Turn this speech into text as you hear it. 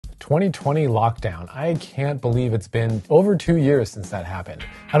2020 lockdown. I can't believe it's been over 2 years since that happened.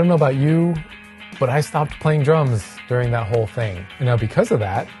 I don't know about you, but I stopped playing drums during that whole thing. And now because of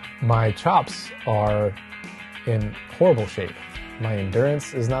that, my chops are in horrible shape. My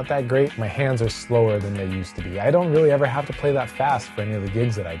endurance is not that great. My hands are slower than they used to be. I don't really ever have to play that fast for any of the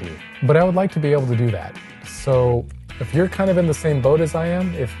gigs that I do. But I would like to be able to do that. So if you're kind of in the same boat as I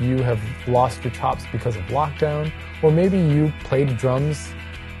am, if you have lost your chops because of lockdown, or maybe you played drums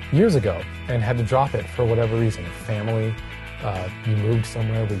years ago and had to drop it for whatever reason, family, you moved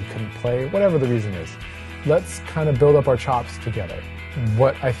somewhere where you couldn't play, whatever the reason is, let's kind of build up our chops together.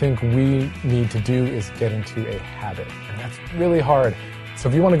 What I think we need to do is get into a habit, and that's really hard. So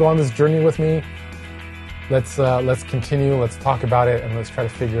if you want to go on this journey with me, let's continue, let's talk about it, and let's try to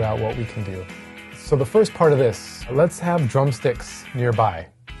figure out what we can do. So the first part of this, let's have drumsticks nearby,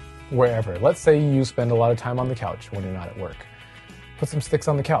 wherever. Let's say you spend a lot of time on the couch when you're not at work. Put some sticks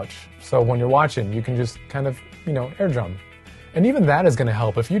on the couch. So when you're watching, you can just kind of, air drum. And even that is going to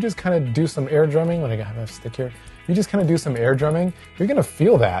help. If you just kind of do some air drumming, like I have a stick here, if you just kind of do some air drumming, you're going to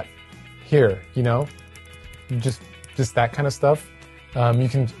feel that here, just that kind of stuff. You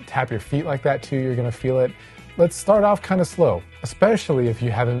can tap your feet like that too, you're going to feel it. Let's start off kind of slow, especially if you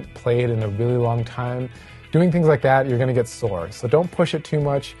haven't played in a really long time. Doing things like that, you're going to get sore. So don't push it too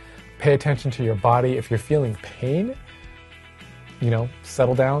much. Pay attention to your body. If you're feeling pain,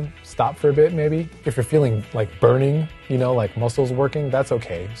 settle down, stop for a bit maybe. If you're feeling like burning, like muscles working, that's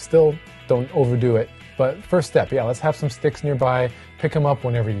okay. Still, don't overdo it. But first step, let's have some sticks nearby. Pick them up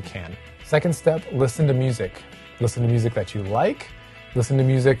whenever you can. Second step, listen to music. Listen to music that you like. Listen to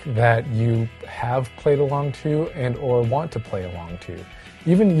music that you have played along to and or want to play along to.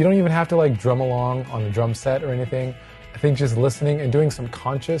 You don't even have to drum along on a drum set or anything. I think just listening and doing some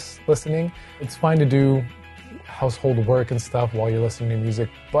conscious listening. It's fine to do household work and stuff while you're listening to music,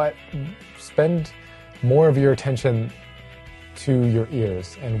 but spend more of your attention to your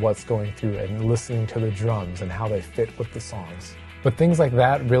ears and what's going through and listening to the drums and how they fit with the songs. But things like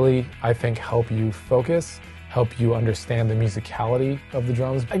that really, I think, help you focus, help you understand the musicality of the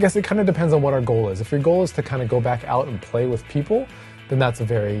drums. I guess it kind of depends on what our goal is. If your goal is to kind of go back out and play with people, then that's a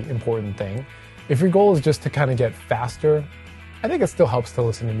very important thing. If your goal is just to kind of get faster, I think it still helps to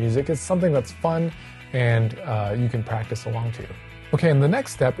listen to music. It's something that's fun and you can practice along to. Okay, and the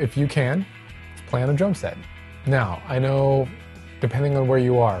next step, if you can, is play on a drum set. Now, I know depending on where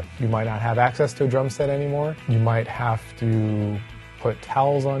you are, you might not have access to a drum set anymore. You might have to put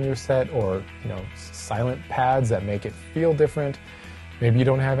towels on your set or silent pads that make it feel different. Maybe you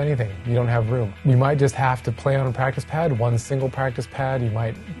don't have anything, you don't have room. You might just have to play on a practice pad, one single practice pad. You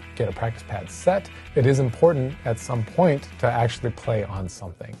might get a practice pad set. It is important at some point to actually play on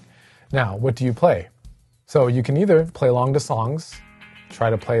something. Now, what do you play? So you can either play along to songs, try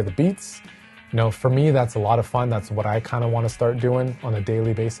to play the beats. For me, that's a lot of fun. That's what I kind of want to start doing on a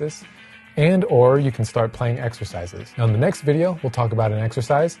daily basis. Or you can start playing exercises. Now in the next video, we'll talk about an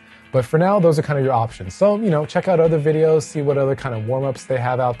exercise, but for now, those are kind of your options. So, check out other videos, see what other kind of warm-ups they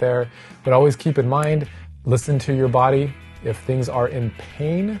have out there, but always keep in mind, listen to your body. If things are in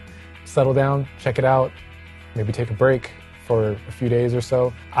pain, settle down, check it out, maybe take a break for a few days or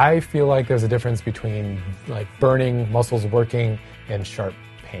so. I feel like there's a difference between burning, muscles working, and sharp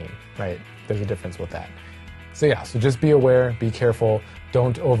pain, right? There's a difference with that. So just be aware, be careful,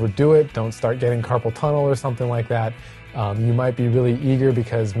 don't overdo it, don't start getting carpal tunnel or something like that. You might be really eager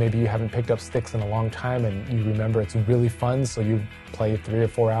because maybe you haven't picked up sticks in a long time and you remember it's really fun, so you play 3 or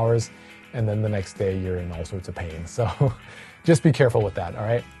 4 hours and then the next day you're in all sorts of pain. So just be careful with that, all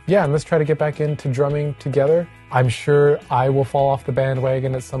right? And let's try to get back into drumming together. I'm sure I will fall off the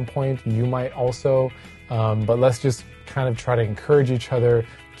bandwagon at some point. You might also, but let's just kind of try to encourage each other,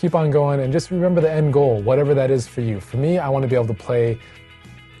 keep on going, and just remember the end goal, whatever that is for you. For me, I want to be able to play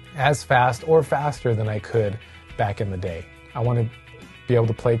as fast or faster than I could back in the day. I want to be able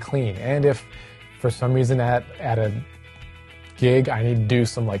to play clean. And if for some reason at a gig I need to do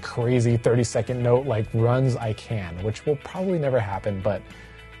some crazy 30-second note runs, I can, which will probably never happen, but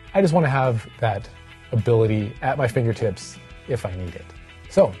I just want to have that ability at my fingertips if I need it.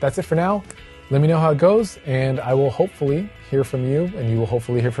 So that's it for now. Let me know how it goes, and I will hopefully hear from you, and you will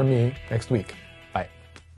hopefully hear from me next week.